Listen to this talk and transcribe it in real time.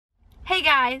Hey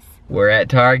guys. We're at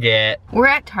Target. We're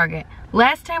at Target.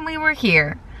 Last time we were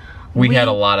here, we had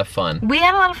a lot of fun. We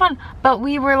had a lot of fun, but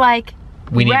we were like,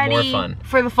 we need ready more fun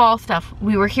for the fall stuff.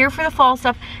 We were here for the fall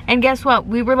stuff, and guess what?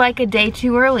 We were like a day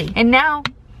too early. And now,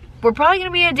 we're probably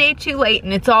gonna be a day too late,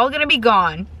 and it's all gonna be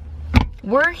gone.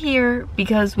 We're here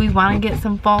because we wanna get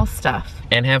some fall stuff.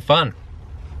 And have fun.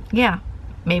 Yeah,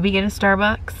 maybe get a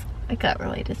Starbucks. I got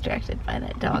really distracted by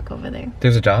that dog over there.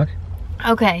 There's a dog?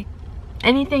 Okay,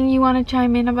 anything you wanna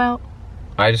chime in about?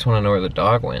 I just wanna know where the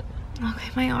dog went. Okay,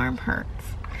 my arm hurts.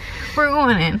 We're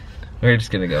going in. We're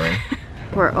just gonna go in.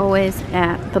 We're always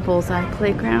at the Bullseye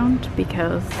Playground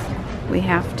because we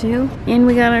have to. And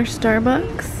we got our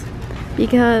Starbucks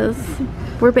because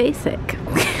we're basic.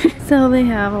 So they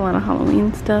have a lot of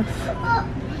Halloween stuff.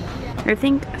 I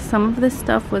think some of this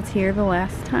stuff was here the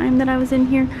last time that I was in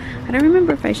here. I don't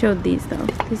remember if I showed these though.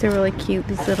 These are really cute,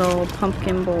 these little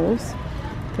pumpkin bowls.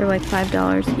 They're like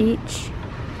 $5 each.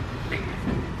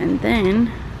 And then,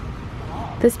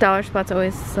 this dollar spot's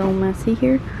always so messy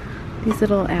here. These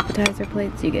little appetizer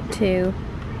plates, you get 2.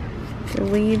 The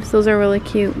leaves, those are really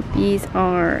cute. These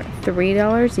are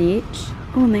 $3 each.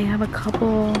 Oh, and they have a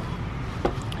couple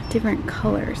different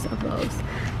colors of those.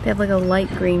 They have like a light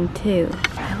green too.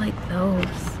 I like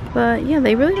those. But yeah,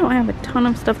 they really don't have a ton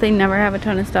of stuff. They never have a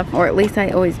ton of stuff, or at least I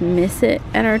always miss it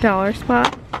at our dollar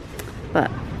spot.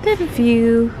 But they have a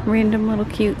few random little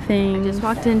cute things. Just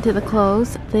walked into the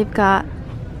clothes. They've got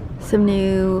some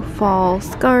new fall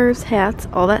scarves, hats,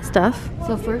 all that stuff.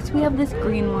 So first we have this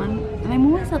green one, and I'm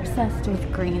always obsessed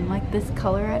with green, like this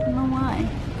color, I don't know why,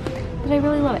 but I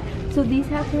really love it. So these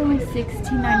hats are only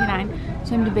 $16.99,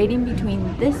 so I'm debating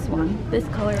between this one, this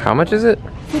color. How much is it?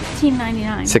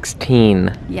 $16.99.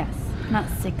 16. Yes, not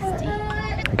 60.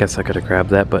 I guess I could have grabbed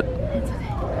that, but It's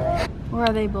okay. Or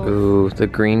are they both? ooh, the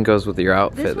green goes with your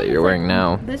outfit that you're wearing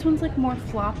now. This one's like more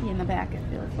floppy in the back, I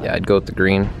feel like. Yeah, I'd go with the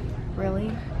green.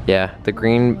 Really? Yeah, the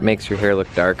green makes your hair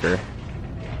look darker.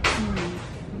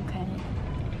 Okay.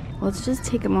 Let's just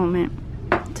take a moment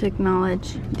to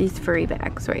acknowledge these furry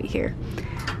bags right here.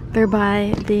 They're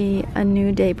by the A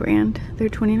New Day brand. They're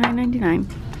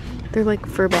 $29.99. They're like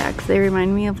fur bags. They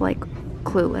remind me of like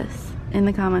Clueless. In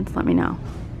the comments, let me know.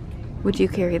 Would you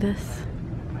carry this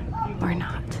or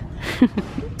not?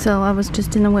 So I was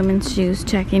just in the women's shoes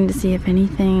checking to see if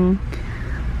anything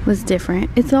was different.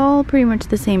 It's all pretty much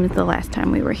the same as the last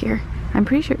time we were here. I'm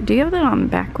pretty sure. Do you have that on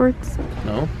backwards?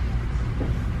 No.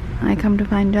 I come to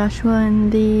find Joshua in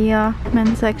the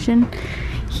men's section.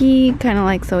 He kind of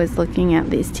likes always looking at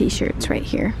these t-shirts right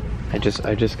here. I just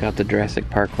got the Jurassic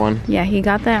Park one. Yeah, he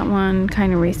got that one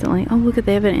kind of recently. Oh, look at,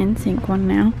 they have an NSYNC one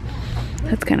now.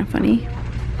 That's kind of funny.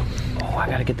 Oh, I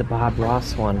gotta get the Bob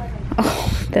Ross one.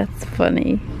 Oh, that's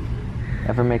funny.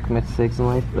 Ever make mistakes in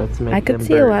life? Let's make I could them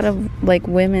see birds. a lot of like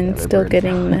women still birds.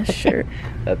 getting this shirt.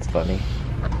 That's funny.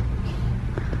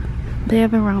 They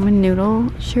have a ramen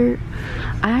noodle shirt.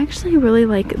 I actually really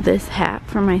like this hat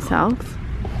for myself.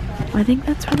 I think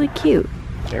that's really cute.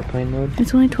 Airplane mode?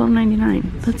 It's only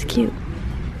 $12.99. That's cute.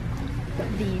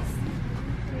 These.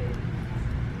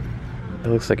 It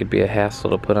looks like it'd be a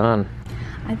hassle to put on.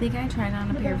 I think I tried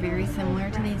on a pair very similar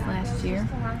to these last year,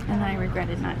 and I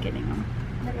regretted not getting them.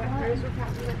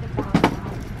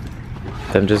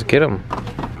 Then just get them.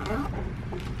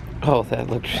 Oh,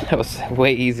 that was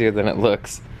way easier than it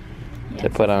looks to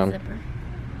put on. Zipper.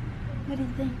 What do you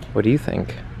think? What do you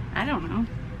think? I don't know.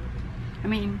 I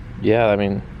mean, Yeah, I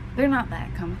mean, they're not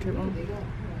that comfortable.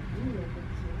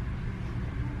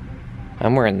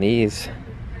 I'm wearing these.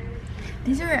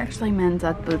 These are actually men's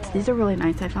Ugg boots. These are really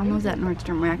nice. I found those at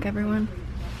Nordstrom Rack, everyone.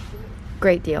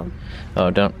 Great deal. Oh,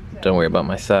 don't worry about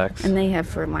my socks. And they have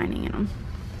fur lining in them.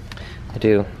 I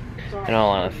do. In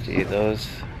all honesty,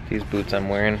 these boots I'm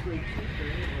wearing,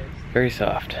 very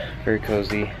soft, very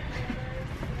cozy.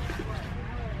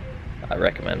 I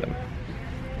recommend them.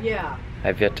 Yeah.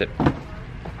 I've yet to.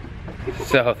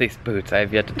 So these boots,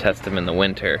 I've yet to test them in the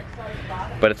winter,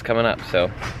 but it's coming up.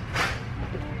 So.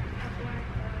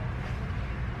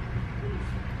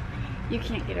 You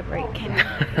can't get a break, can you?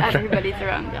 Everybody's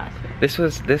around Josh. This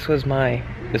was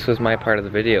my part of the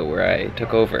video where I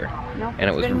took over, Nope, and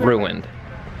it was it's been ruined.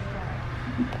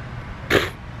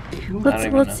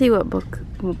 Let's see what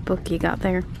book you got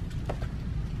there.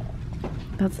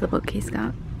 That's the book he's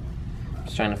got.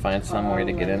 Just trying to find some way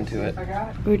to get into it.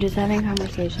 We're just having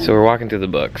conversation. So we're walking through the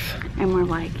books. And we're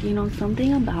like, you know,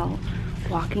 something about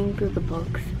walking through the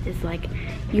books is like,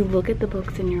 you look at the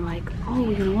books and you're like, oh,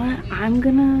 you know what? I'm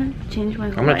gonna change my whole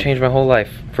life. I'm gonna change my whole life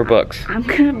for books. I'm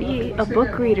gonna be a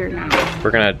book reader now.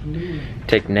 We're gonna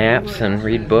take naps and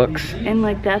read books. And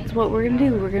like, that's what we're gonna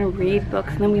do. We're gonna read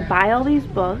books, and then we buy all these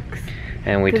books.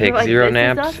 And we 'Cause take we're like, 0 "This is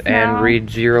naps us and now." read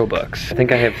 0 books. I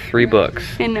think I have 3 books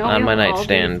And now we on my have all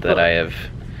nightstand these that I books.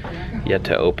 have yet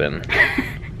to open.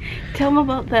 Tell them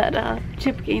about that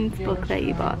Chip Gaines book that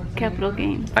you bought, Capital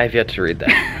Gains. I have yet to read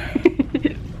that.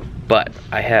 But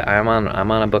I'm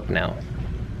on a book now.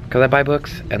 Cause I buy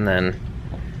books and then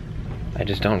I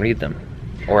just don't read them.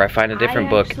 Or I find a different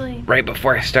book right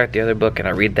before I start the other book and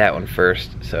I read that one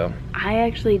first, so. I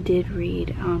actually did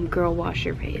read Girl Wash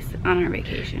Your Face on our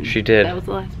vacation. She did. That was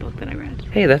the last book that I read.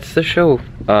 Hey, that's the show.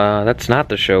 That's not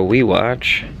the show we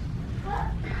watch.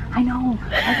 I know.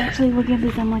 I was actually looking at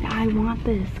this. I'm like, I want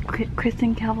this.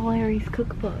 Kristen Cavallari's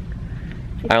cookbook.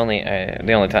 The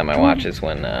only time I watch is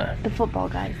when The football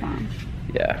guy's on.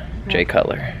 yeah, Jay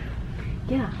Cutler.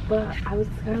 Yeah, but I was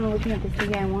kind of looking at this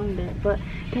thinking I wanted it. But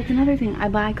that's another thing. I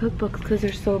buy cookbooks because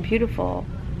they're so beautiful.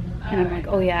 And I'm like,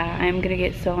 oh yeah, I'm going to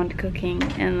get so into cooking.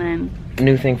 And then...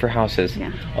 New thing for houses.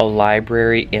 Yeah. A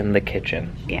library in the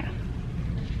kitchen. Yeah.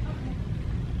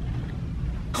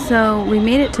 So we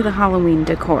made it to the Halloween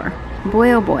decor.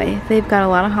 Boy oh boy, they've got a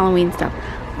lot of Halloween stuff.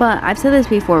 But I've said this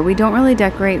before, we don't really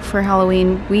decorate for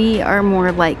Halloween. We are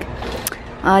more like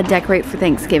decorate for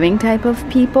Thanksgiving type of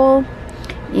people.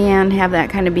 And have that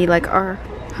kind of be like our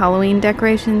Halloween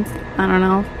decorations. I don't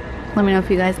know. Let me know if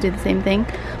you guys do the same thing.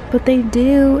 But they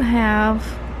do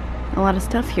have a lot of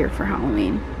stuff here for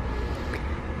Halloween.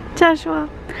 Joshua,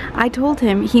 I told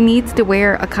him he needs to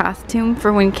wear a costume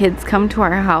for when kids come to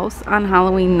our house on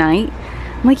Halloween night.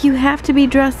 I'm like, you have to be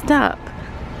dressed up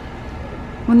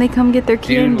when they come get their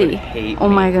candy. Dude would hate oh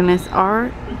me. My goodness,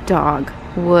 our dog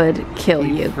would kill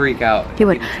He'd you. freak out. He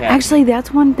would. Actually,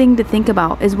 that's one thing to think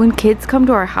about is when kids come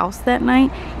to our house that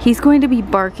night, he's going to be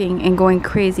barking and going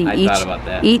crazy. I thought about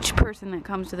that. Each person that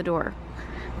comes to the door.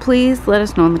 Please let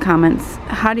us know in the comments,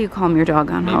 how do you calm your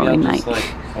dog on Halloween Maybe I'll just night?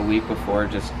 like a week before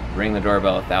just ring the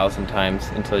doorbell 1,000 times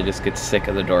until he just gets sick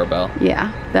of the doorbell.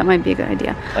 Yeah, that might be a good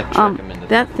idea. Like trick him into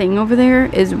that thing over there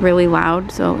is really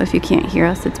loud, so if you can't hear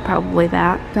us, it's probably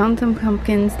that. Found some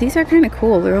pumpkins. These are kind of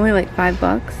cool. They're only like $5.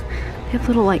 They have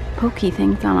little like pokey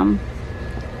things on them.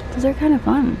 Those are kind of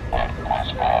fun.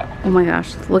 Oh my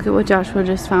gosh, look at what Joshua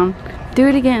just found. Do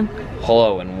it again.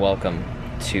 Hello and welcome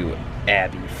to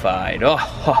Abbyefied. Oh,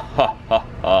 ha, ha, ha,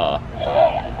 ha.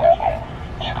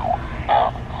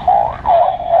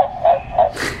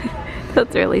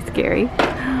 That's really scary.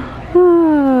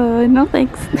 Oh, no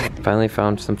thanks. Finally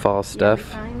found some fall stuff.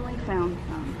 Yeah, we finally found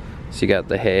some. So you got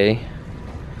the hay,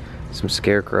 some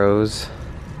scarecrows,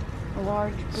 A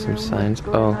large some broom signs.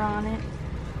 with glitter on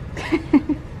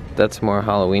it. That's more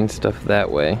Halloween stuff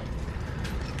that way.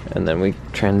 And then we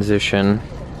transition.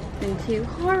 Into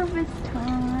harvest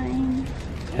time.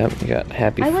 Yep, you got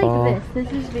Happy I Fall. like this.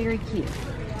 This is very cute.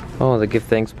 Oh, the Give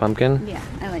Thanks pumpkin. Yeah,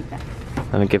 I like that.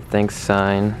 And a Give Thanks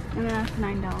sign. And that's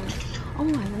 $9. Oh,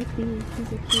 I like these.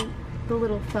 These are cute. The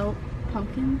little felt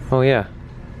pumpkins. Oh yeah.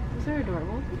 Those are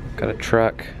adorable. Got a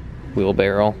truck,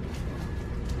 wheelbarrow,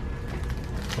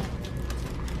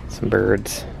 some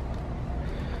birds.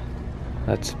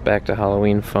 That's back to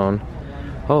Halloween phone.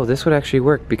 Oh, this would actually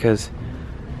work because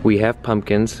we have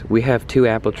pumpkins. We have 2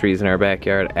 apple trees in our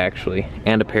backyard actually,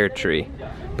 and a pear tree,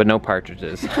 but no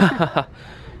partridges. But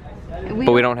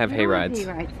we don't have hay rides. Hay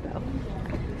rides though.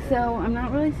 So I'm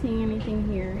not really seeing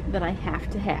anything here that I have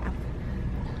to have.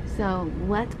 So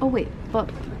let's, oh wait, but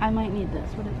I might need this.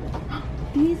 What is this?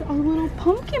 These are little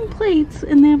pumpkin plates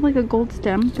and they have like a gold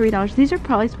stem, $3. These are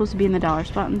probably supposed to be in the dollar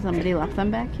spot and somebody left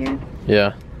them back here.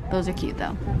 Yeah. Those are cute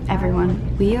though.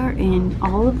 Everyone, we are in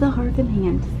all of the Hearth and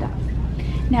Hand stuff.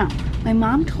 Now, my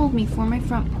mom told me for my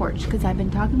front porch, because I've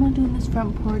been talking about doing this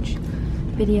front porch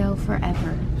video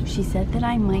forever. She said that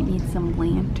I might need some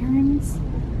lanterns.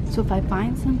 So if I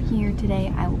find some here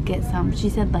today, I will get some. She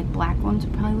said like black ones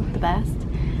would probably look the best.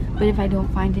 But if I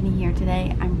don't find any here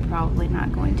today, I'm probably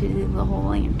not going to do the whole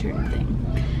lantern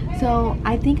thing. So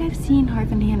I think I've seen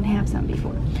Hearth and Hand have some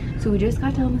before. So we just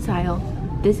got down this aisle.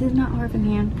 This is not Hearth and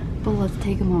Hand, but let's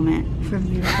take a moment for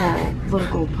beautiful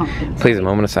little gold pumpkins. Please, a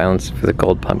moment of silence for the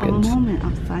gold pumpkins. A moment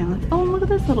of silence. Oh, look at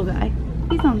this little guy.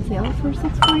 He's on sale for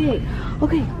 $6.48.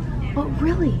 Okay, but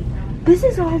really, this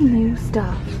is all new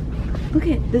stuff. Look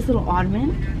at this little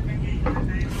ottoman.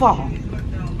 Fall.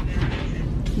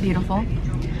 Beautiful.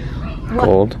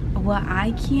 Gold. What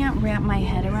I can't wrap my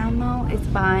head around though is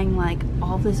buying like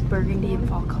all this burgundy and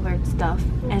fall colored stuff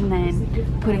and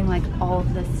then putting like all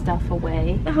of this stuff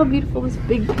away. How beautiful this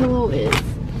big pillow is.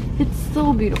 It's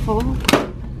so beautiful.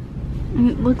 And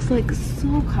it looks like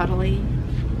so cuddly.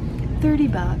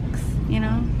 $30, you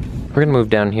know? We're gonna move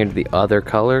down here to the other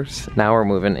colors. Now we're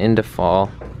moving into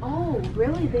fall. Oh,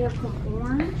 really? They have some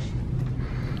orange?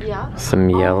 Yeah. Some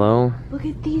yellow. Look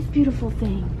at these beautiful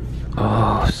things.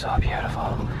 Oh, so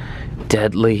beautiful.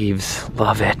 Dead leaves.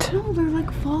 Love it. No, they're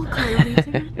like fall color leaves.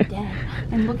 They're not dead.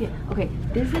 And look at, okay,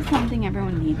 this is something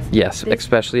everyone needs. Yes,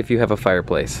 especially if you have a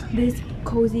fireplace. This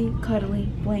cozy, cuddly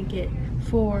blanket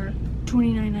for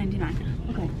 $29.99.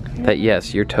 Okay. That,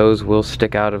 yes, your toes will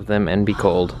stick out of them and be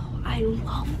cold. Oh, I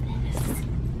love this.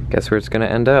 Guess where it's gonna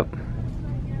end up?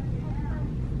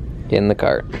 In the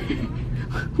cart.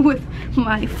 With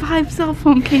my 5 cell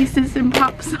phone cases and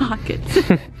pop sockets.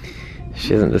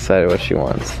 She hasn't decided what she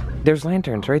wants. There's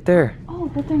lanterns right there. Oh,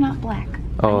 but they're not black.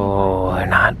 Oh, they're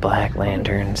not black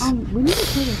lanterns. We need to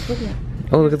play this. Look at it.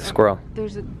 Oh, look at the squirrel.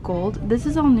 There's a gold. This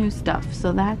is all new stuff.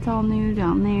 So that's all new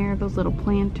down there. Those little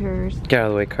planters. Get out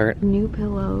of the way, cart. New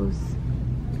pillows.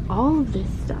 All of this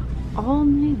stuff. All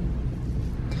new.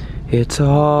 It's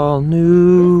all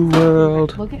new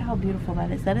world. Look at how beautiful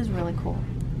that is. That is really cool.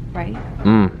 Right?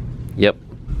 Yep.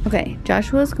 Okay,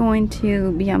 Joshua's going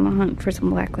to be on the hunt for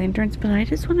some black lanterns, but I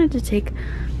just wanted to take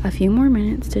a few more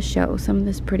minutes to show some of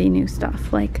this pretty new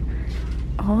stuff. Like,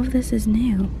 all of this is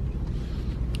new.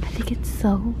 I think it's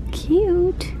so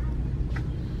cute.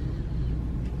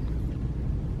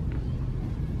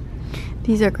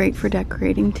 These are great for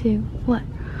decorating too. What?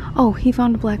 Oh, he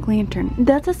found a black lantern.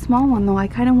 That's a small one though. I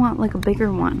kind of want like a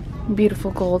bigger one.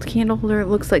 Beautiful gold candle holder. It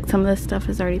looks like some of this stuff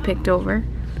is already picked over.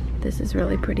 This is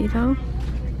really pretty though.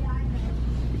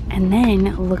 And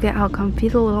then look at how comfy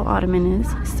the little ottoman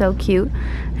is. So cute.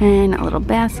 And a little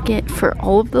basket for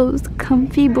all of those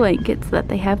comfy blankets that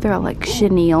they have. They're all like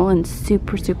chenille and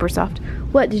super, super soft.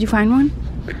 What, did you find one?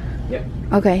 Yep.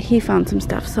 Okay, he found some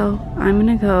stuff. So I'm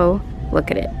gonna go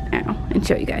look at it now and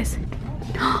show you guys.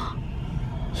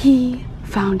 He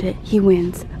found it. He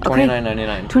wins. Okay.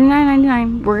 $29.99.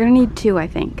 $29.99. We're gonna need 2, I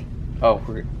think. Oh,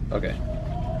 okay.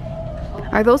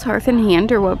 Are those Hearth and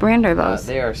Hand or what brand are those?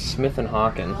 They are Smith &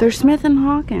 Hawken. They're Smith &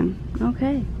 Hawken.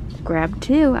 Okay. Grab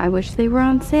 2. I wish they were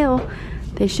on sale.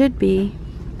 They should be,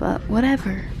 but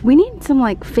whatever. We need some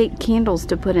like fake candles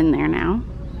to put in there now.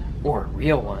 Or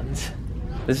real ones.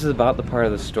 This is about the part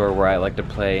of the store where I like to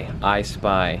play I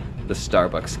Spy the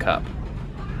Starbucks cup.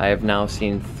 I have now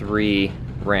seen 3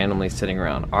 randomly sitting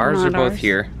around. Ours Not are both ours.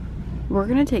 here. We're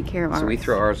gonna take care of ours. So we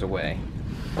throw ours away.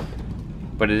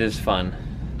 But it is fun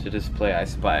to just play I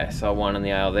Spy. I saw one in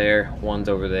the aisle there, one's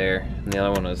over there, and the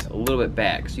other one was a little bit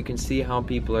back. So you can see how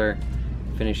people are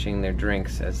finishing their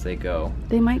drinks as they go.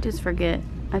 They might just forget.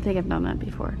 I think I've done that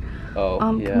before. Oh,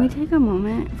 yeah. Can we take a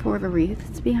moment for the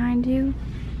wreaths behind you?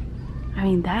 I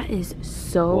mean, that is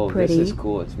so pretty. This is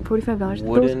cool. It's $45.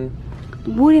 wooden.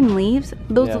 Those wooden leaves.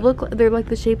 Those Yeah. look. They're like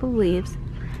the shape of leaves.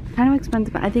 Kind of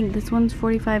expensive. I think this one's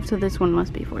 45, so this one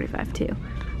must be 45 too.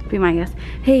 Be my guess.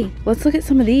 Hey, let's look at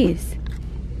some of these.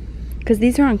 Because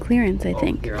these are on clearance, I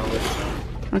think. Here, I'll list.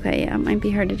 Okay, yeah, it might be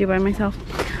hard to do by myself.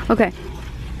 Okay.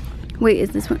 Wait, is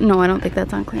this one? No, I don't think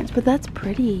that's on clearance, but that's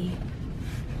pretty.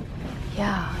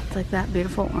 Yeah, it's like that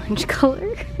beautiful orange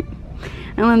color.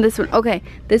 And then this one, okay,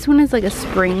 this one is like a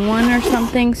spring one or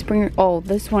something. Spring, oh,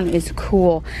 this one is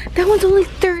cool. That one's only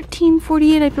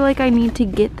 $13.48. I feel like I need to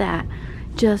get that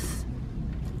just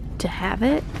to have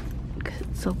it because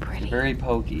it's so pretty. Very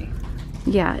pokey.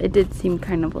 Yeah, it did seem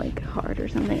kind of like hard or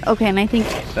something. Okay, and I think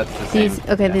That's the same. these,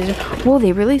 okay, Yeah. these are, whoa,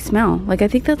 they really smell. Like, I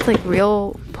think that's like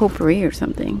real potpourri or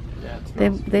something. Yeah, it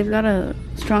smells They've got a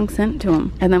strong scent to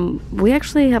them. And then we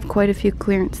actually have quite a few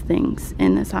clearance things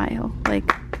in this aisle.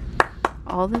 Like,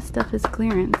 all this stuff is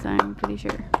clearance, I'm pretty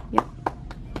sure. Yep.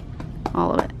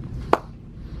 All of it.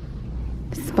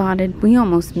 Spotted. We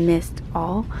almost missed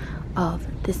all of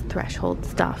this threshold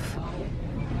stuff.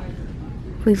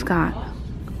 We've got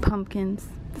pumpkins,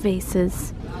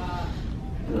 vases,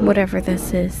 whatever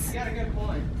this is.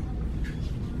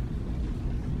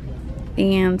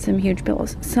 And some huge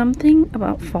pillows. Something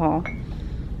about fall.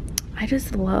 I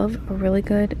just love a really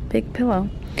good big pillow.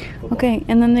 Okay,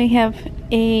 and then they have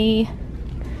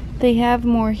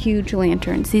more huge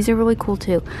lanterns. These are really cool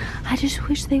too. I just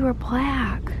wish they were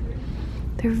black.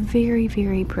 They're very,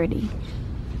 very pretty.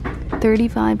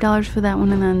 $35 for that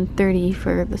one and then $30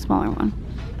 for the smaller one.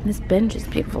 This bench is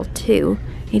beautiful too.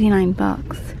 89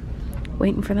 bucks.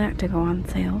 Waiting for that to go on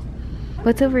sale.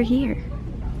 What's over here?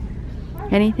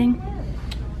 Anything?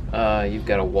 You've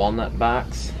got a walnut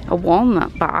box. A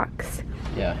walnut box.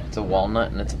 Yeah, it's a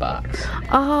walnut and it's a box.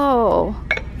 Oh,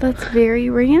 that's very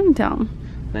random.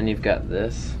 Then you've got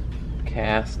this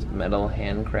cast metal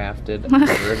handcrafted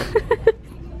bird.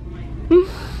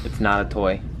 It's not a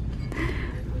toy.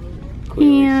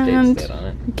 Clearly And states that on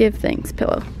it. give thanks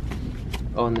pillow.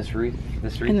 Oh, and this wreath.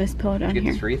 And this pillow down Did you get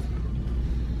here. this wreath?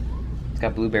 It's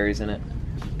got blueberries in it.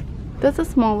 That's a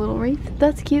small little wreath.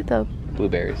 That's cute though.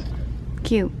 Blueberries.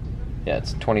 Cute. Yeah,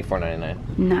 it's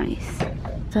 $24.99. Nice.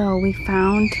 So we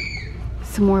found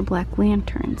some more black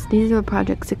lanterns. These are the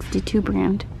Project 62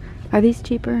 brand. Are these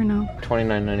cheaper or no?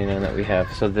 $29.99 that we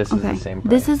have. So this is the same price.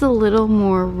 This is a little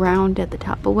more round at the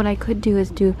top, but what I could do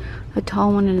is do a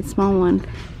tall one and a small one.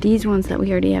 These ones that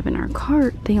we already have in our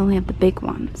cart, they only have the big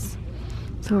ones.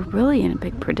 So we're really in a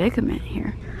big predicament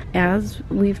here. As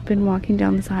we've been walking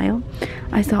down this aisle,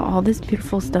 I saw all this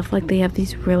beautiful stuff. Like they have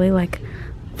these really like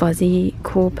fuzzy,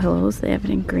 cool pillows. They have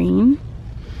it in green.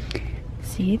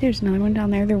 See, there's another one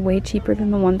down there. They're way cheaper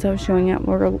than the ones I was showing at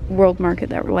World Market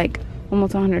that were like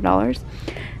almost $100.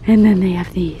 And then they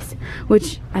have these,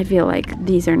 which I feel like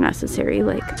these are necessary.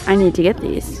 Like, I need to get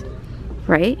these,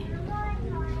 right?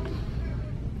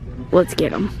 Let's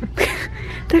get them.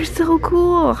 They're so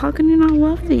cool. How can you not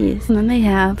love these? And then they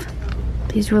have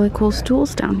these really cool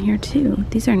stools down here too.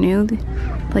 These are new,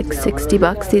 like 60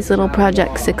 bucks. These little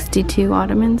Project 62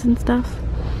 ottomans and stuff.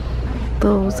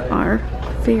 Those are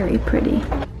very pretty.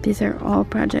 These are all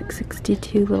Project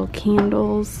 62 little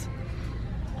candles.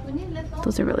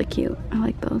 Those are really cute. I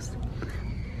like those.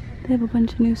 They have a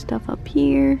bunch of new stuff up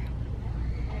here.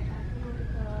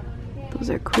 Those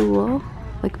are cool.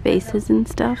 Like vases and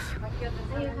stuff.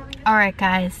 Alright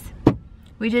guys.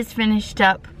 We just finished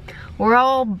up. We're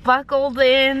all buckled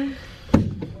in.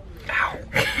 Ow.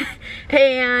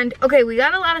 And, okay, we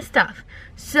got a lot of stuff.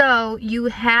 So, you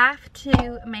have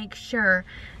to make sure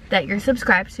that you're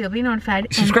subscribed so you'll be notified.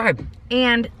 Subscribe.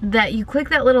 And that you click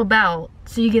that little bell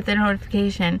so you get the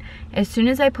notification as soon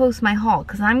as I post my haul,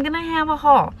 because I'm gonna have a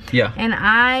haul. Yeah. And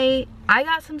I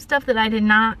got some stuff that I did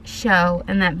not show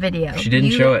in that video. She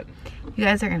didn't show it. You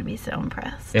guys are gonna be so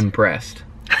impressed. Impressed.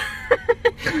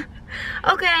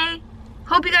 Okay.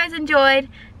 Hope you guys enjoyed.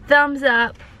 Thumbs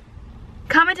up.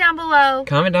 Comment down below.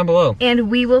 Comment down below. And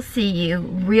we will see you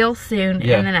real soon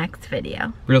in the next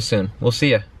video. Real soon. We'll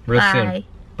see you real soon.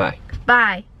 Bye.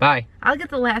 Bye. Bye. I'll get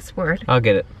the last word. I'll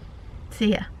get it.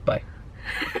 See ya. Bye.